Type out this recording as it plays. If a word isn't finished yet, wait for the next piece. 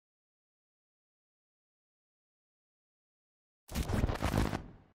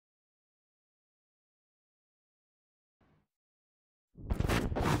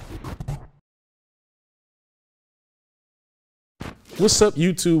What's up,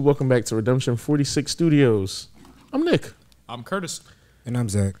 YouTube? Welcome back to Redemption 46 Studios. I'm Nick. I'm Curtis. And I'm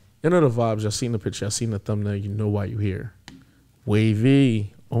Zach. You know the vibes. Y'all seen the picture. Y'all seen the thumbnail. You know why you're here.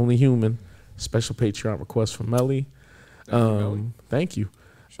 WAYV, Only Human. Special Patreon request from Melly. Thank you.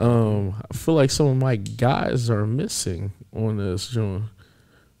 I feel like some of my guys are missing on this joint.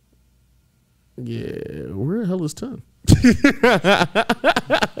 Yeah, where the hell is Ton?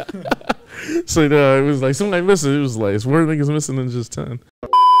 So it was like somebody missing. It was like it's more niggas missing than just 10. I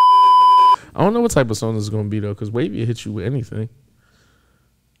don't know what type of song this is gonna be though, because Wavy will hit you with anything.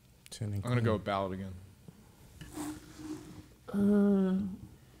 I'm gonna go with ballad again.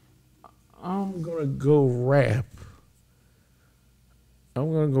 I'm gonna go rap.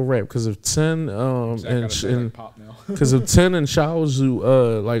 Because if 10 because if 10 and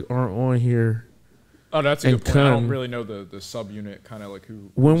Chaozu like aren't on here. Oh, that's a good point. I don't really know the subunit kind of like who.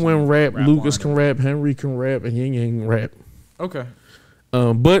 Win rap, Lucas can rap, Henry can rap, and Ying Yang rap. Okay.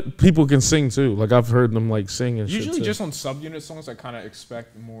 But people can sing too. Like I've heard them like sing and usually shit just on subunit songs, I kind of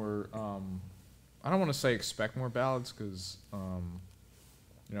expect more. I don't want to say expect more ballads because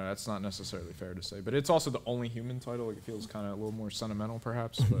you know that's not necessarily fair to say. But it's also the Only Human title. Like it feels kind of a little more sentimental,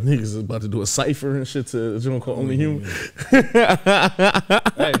 perhaps. But. Niggas is about to do a cipher and shit to a joint called Only Human.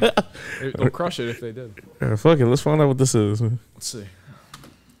 Hey, they'll crush it if they did. Yeah, fuck it. Let's find out what this is. Man. Let's see.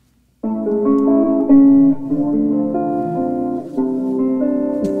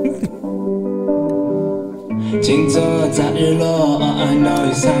 静坐在日落 All I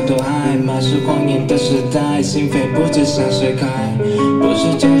know is 长头海马是荒野的时代心肺不知向谁开不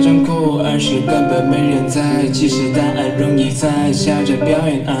是假装酷而是根本没人在其实答案容易猜笑着表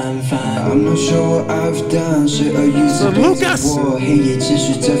演安排 I'm not sure what I've done 谁而遇是对着我黑夜持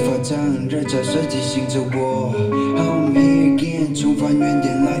续着发烫热潮设计醒着我 I'm here again 重返原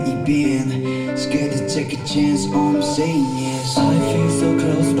点来一遍 Scared to take a chance all I'm saying is I feel so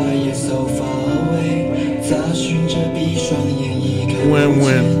close but yet so far away 找寻着闭双眼一看不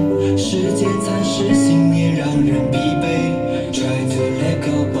见时间蚕食信念让人疲惫 Try to let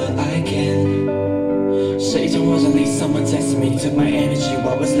go but I can't 谁将我让离 Someone text me Took my energy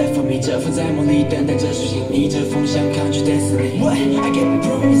What was left for me 蛰伏在梦里等待着苏醒逆着风向抗拒 destiny What? I get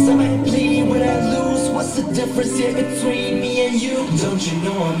bruised I might bleed when I lose What's the difference here between me and you? Don't you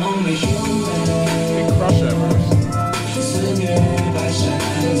know I'm only human Crush that verse 四月白山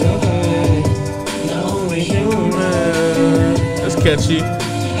的海 Only human That's catchy.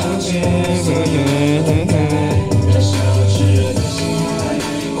 好借所有等待燃烧炽的心海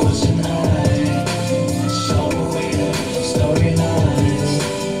过尘埃烧不毁的 storylines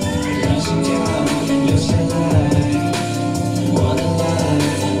让心跳留下来我的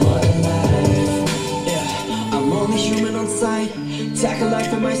life 我的 life Yeah I'm only human on site Take a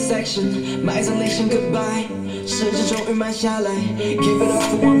life in my section 埋葬泪声 goodbye 时间终于慢下来 Give it all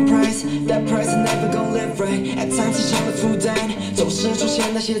for one price That price I never gon' live right At times 气场的负担总是出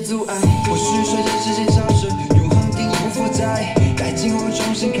现那些阻碍或许随着时间消失永恒定义不复在待今后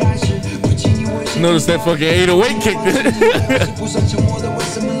重新开始不经意危险 Notice that fucking 808 kicked it. 不算沉默的为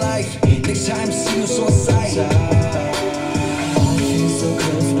什么 life Next time see you so side I feel so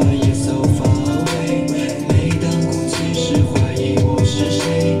close but yet so far away 每当哭泣时怀疑我是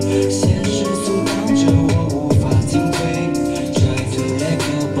谁现实阻挡着我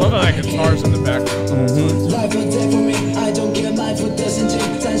I love that guitar's in the background. Life or death for me, I don't care. Life or death 心情，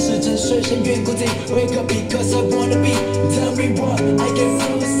暂时沉睡，深渊固定。Wake up because I wanna be. Tell me what I can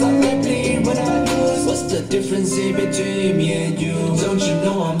lose. I let bleed when I lose. What's the difference between me and you? Don't you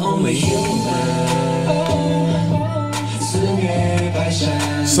know I'm only human? 四月白山。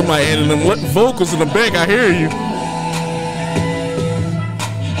 Somebody added them vocals in the back. I hear you.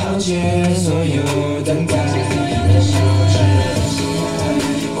 浩劫所有等待，燃烧炽热的心海，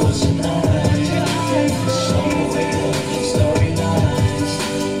过尘埃，烧不毁的 storylines，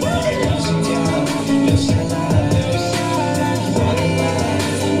 让心跳留下来。我的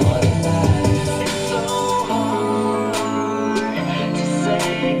life， 我的 life， It's so hard to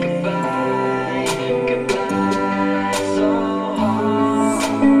say goodbye, goodbye. So hard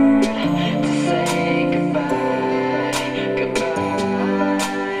to say goodbye, goodbye.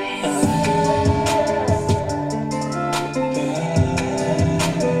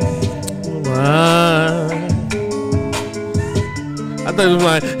 I thought it was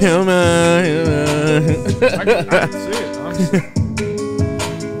like human. I can see it, honestly.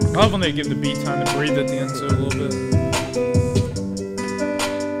 I love when they give the beat time to breathe at the end too, a little bit.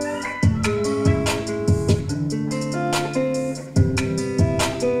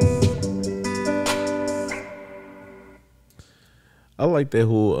 I like that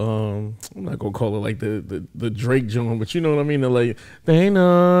whole I'm not gonna call it like the Drake joint, but you know what I mean. Like they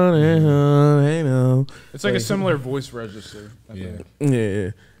know. It's like a similar voice register. I think.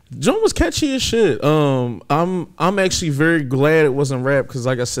 Yeah. Joint was catchy as shit. I'm actually very glad it wasn't rap because,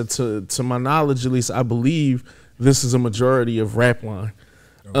 like I said, to my knowledge at least, I believe this is a majority of rap line.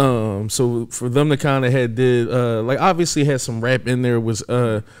 So for them to kind of did like obviously had some rap in there, was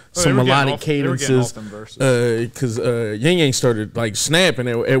some melodic cadences because Yang Yang started like snapping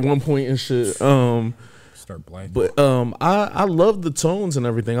at one point and shit. Start blank. But I love the tones and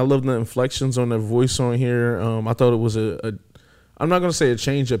everything. I love the inflections on their voice on here. I thought it was I'm not gonna say a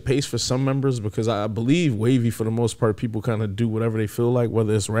change of pace for some members because I believe Wavy for the most part people kind of do whatever they feel like,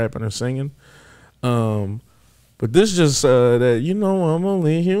 whether it's rapping or singing. But this just that I'm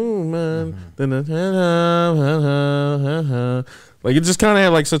only human. Like it just kind of had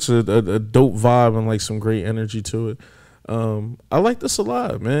like such a dope vibe and like some great energy to it. I like this a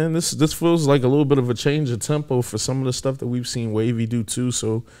lot, man. This feels like a little bit of a change of tempo for some of the stuff that we've seen Wavy do too.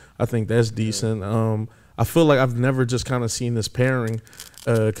 So I think that's decent. I feel like I've never just kind of seen this pairing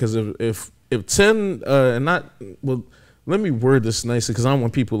because if 10 and not well, let me word this nicely because I don't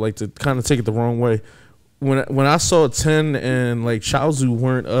want people like to kind of take it the wrong way. When I saw 10 and like Chaozu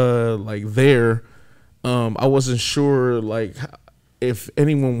weren't like there, I wasn't sure like if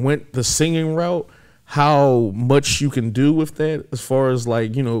anyone went the singing route, how much you can do with that as far as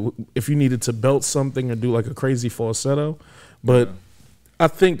like if you needed to belt something or do like a crazy falsetto, but I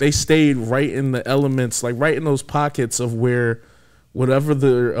think they stayed right in the elements, like right in those pockets of where whatever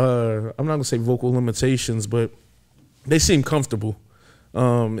the I'm not gonna say vocal limitations, but they seem comfortable.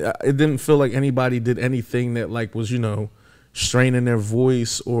 It didn't feel like anybody did anything that like was straining their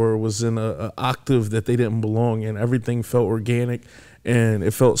voice or was in a octave that they didn't belong in. Everything felt organic and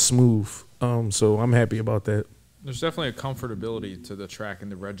it felt smooth. So I'm happy about that. There's definitely a comfortability to the track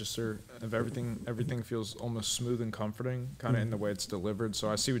and the register of everything. Everything feels almost smooth and comforting, kind of in the way it's delivered.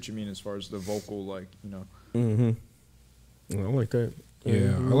 So I see what you mean as far as the vocal, like I like that.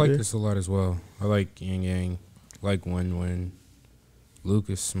 Yeah, I like this a lot as well. I like Yang Yang, like when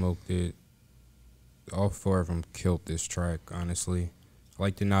Lucas smoked it. All four of them killed this track, honestly. I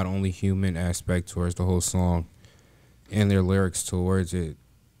like the not only human aspect towards the whole song and their lyrics towards it.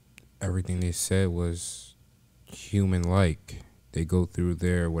 Everything they said was human-like. They go through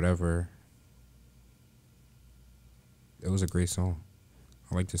their whatever. It was a great song.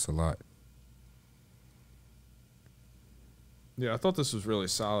 I like this a lot. Yeah, I thought this was really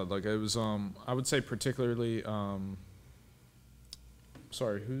solid. Like it was I would say particularly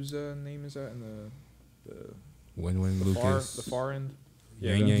sorry, whose name is that in the Lucas the far end?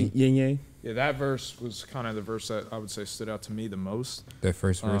 Yang Yang. Yang Yang. Yeah, that verse was kind of the verse that I would say stood out to me the most. That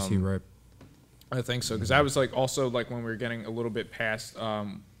first verse he rapped. I think so, because that was like also like when we were getting a little bit past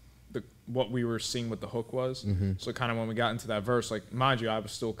what we were seeing what the hook was. So kind of when we got into that verse, like mind you, I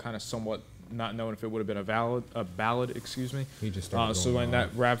was still kind of somewhat not knowing if it would have been a ballad, excuse me. He just started so when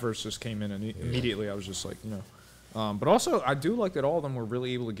that rap verse just came in, and immediately I was just like, but also I do like that all of them were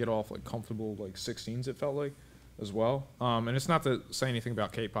really able to get off like comfortable like 16s. It felt like as well. And it's not to say anything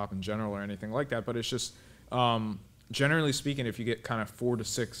about K-pop in general or anything like that, but it's just generally speaking, if you get kind of 4 to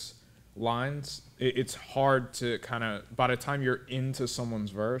 6 lines, it's hard to kind of, by the time you're into someone's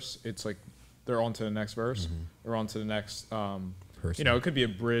verse, it's like they're on to the next verse or on to the next it could be a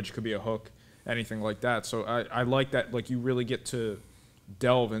bridge, could be a hook, anything like that. So I like that, like you really get to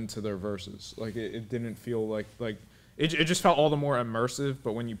delve into their verses. Like it didn't feel like it just felt all the more immersive.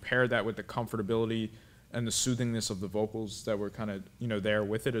 But when you pair that with the comfortability and the soothingness of the vocals that were kind of there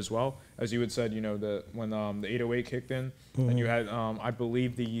with it as well, as you had said, when the 808 kicked in and you had I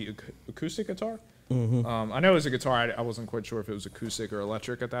believe the acoustic guitar. I know it was a guitar. I wasn't quite sure if it was acoustic or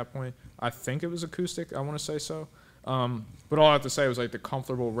electric at that point. I think it was acoustic. I want to say so. But all I have to say was like the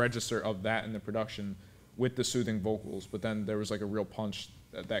comfortable register of that in the production with the soothing vocals. But then there was like a real punch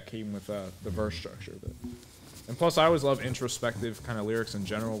that came with the verse structure of it. And plus, I always love introspective kind of lyrics in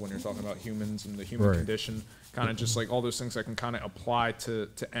general when you're talking about humans and the human condition. Kind of just like all those things that can kind of apply to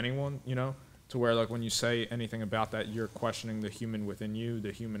anyone, to where like when you say anything about that, you're questioning the human within you,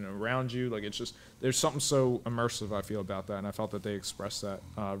 the human around you. Like it's just, there's something so immersive I feel about that. And I felt that they expressed that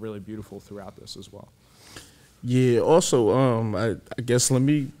really beautiful throughout this as well. Yeah. Also, I guess let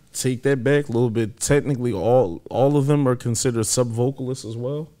me take that back a little bit. Technically, all of them are considered sub vocalists as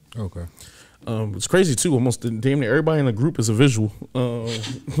well. Okay. It's crazy too. Almost damn near everybody in the group is a visual.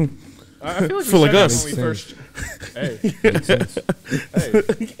 I feel like, for like us. When we first, hey,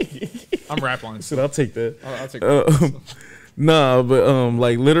 I'm rap line. So I'll take that. I'll take that. Nah, but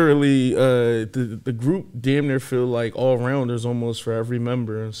like literally, the group damn near feel like all rounders almost for every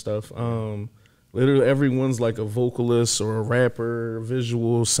member and stuff. Literally everyone's like a vocalist or a rapper,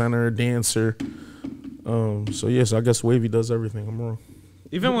 visual center, dancer. So yes, I guess Wavy does everything. I'm wrong.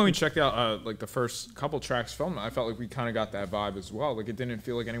 Even when we checked out like the first couple tracks from it, I felt like we kind of got that vibe as well. Like it didn't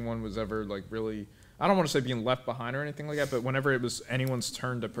feel like anyone was ever like really, I don't want to say being left behind or anything like that, but whenever it was anyone's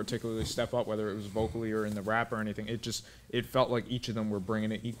turn to particularly step up, whether it was vocally or in the rap or anything, it felt like each of them were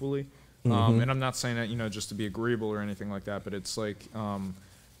bringing it equally. And I'm not saying that, you know, just to be agreeable or anything like that, but it's like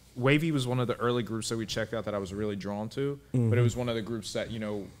Wavy was one of the early groups that we checked out that I was really drawn to, but it was one of the groups that, you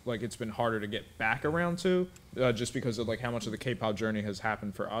know, like it's been harder to get back around to just because of like how much of the K-pop journey has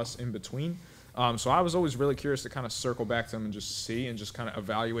happened for us in between. So I was always really curious to kind of circle back to them and just see and just kind of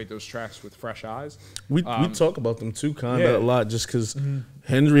evaluate those tracks with fresh eyes. We talk about them too kind of a lot just because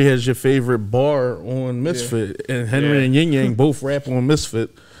Henry has your favorite bar on Misfit and Henry and Yin Yang both rap on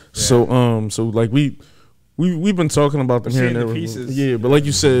Misfit. So so like we've been talking about them here and there. Yeah, but like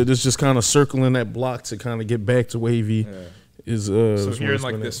you said, it's just kind of circling that block to kind of get back to Wavy. So hearing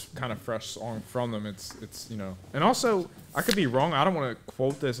like this kind of fresh song from them, it's you know, and also I could be wrong. I don't want to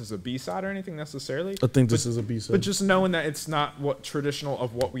quote this as a B-side or anything necessarily. I think this is a B-side, but just knowing that it's not what traditional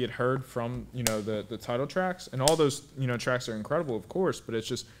of what we had heard from, you know, the title tracks, and all those, you know, tracks are incredible, of course. But it's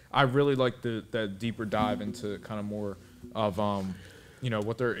just I really like that deeper dive into kind of more of you know,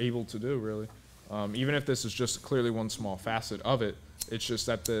 what they're able to do really. Even if this is just clearly one small facet of it, it's just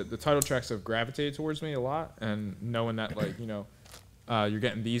that the title tracks have gravitated towards me a lot, and knowing that, like, you know, you're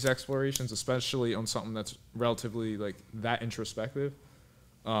getting these explorations, especially on something that's relatively like that introspective.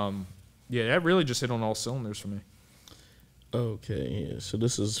 Yeah, that really just hit on all cylinders for me. Okay, yeah. So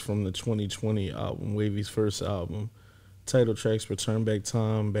this is from the 2020 album, Wavy's first album. Title tracks were Turn Back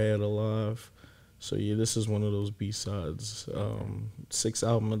Time, Bad Alive. So yeah, this is one of those B-sides. Sixth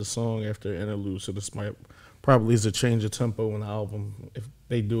album of the song after interlude. So this probably is a change of tempo in the album if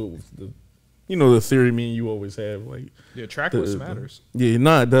they do it with the, you know, the theory me and you always have, like, yeah, track list matters. Yeah,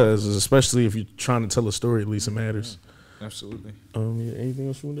 no, it does, especially if you're trying to tell a story. At least it matters. Absolutely. Yeah, anything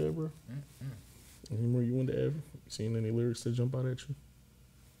else you want to add, bro? Any more you want to add? Seen any lyrics that jump out at you?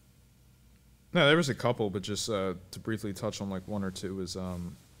 No, there was a couple, but just to briefly touch on like one or two is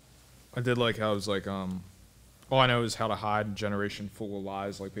I did like how it was like all I know is how to hide a generation full of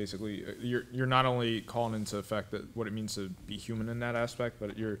lies. Like basically, you're not only calling into effect that what it means to be human in that aspect,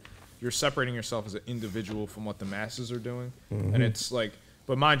 but you're separating yourself as an individual from what the masses are doing. And it's like,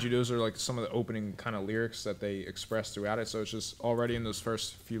 but mind you, those are like some of the opening kind of lyrics that they express throughout it. So it's just already in those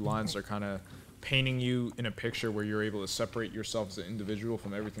first few lines, they're kind of painting you in a picture where you're able to separate yourself as an individual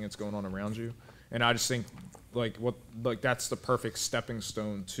from everything that's going on around you. And I just think like that's the perfect stepping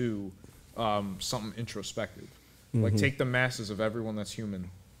stone to something introspective. Like take the masses of everyone that's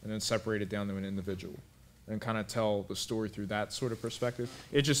human and then separate it down to an individual and kind of tell the story through that sort of perspective.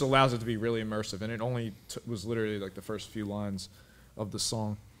 It just allows it to be really immersive, and it only was literally like the first few lines of the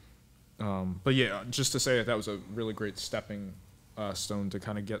song. But yeah, just to say that was a really great stepping stone to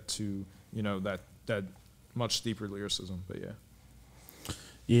kind of get to, you know, that much deeper lyricism. But yeah.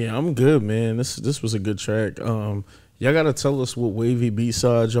 Yeah, I'm good, man. This was a good track. Y'all gotta tell us what Wavy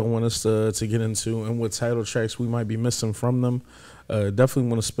B-sides y'all want us to get into and what title tracks we might be missing from them. Definitely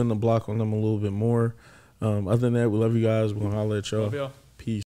want to spin the block on them a little bit more. Other than that, we love you guys. We're gonna holler at y'all. Love y'all.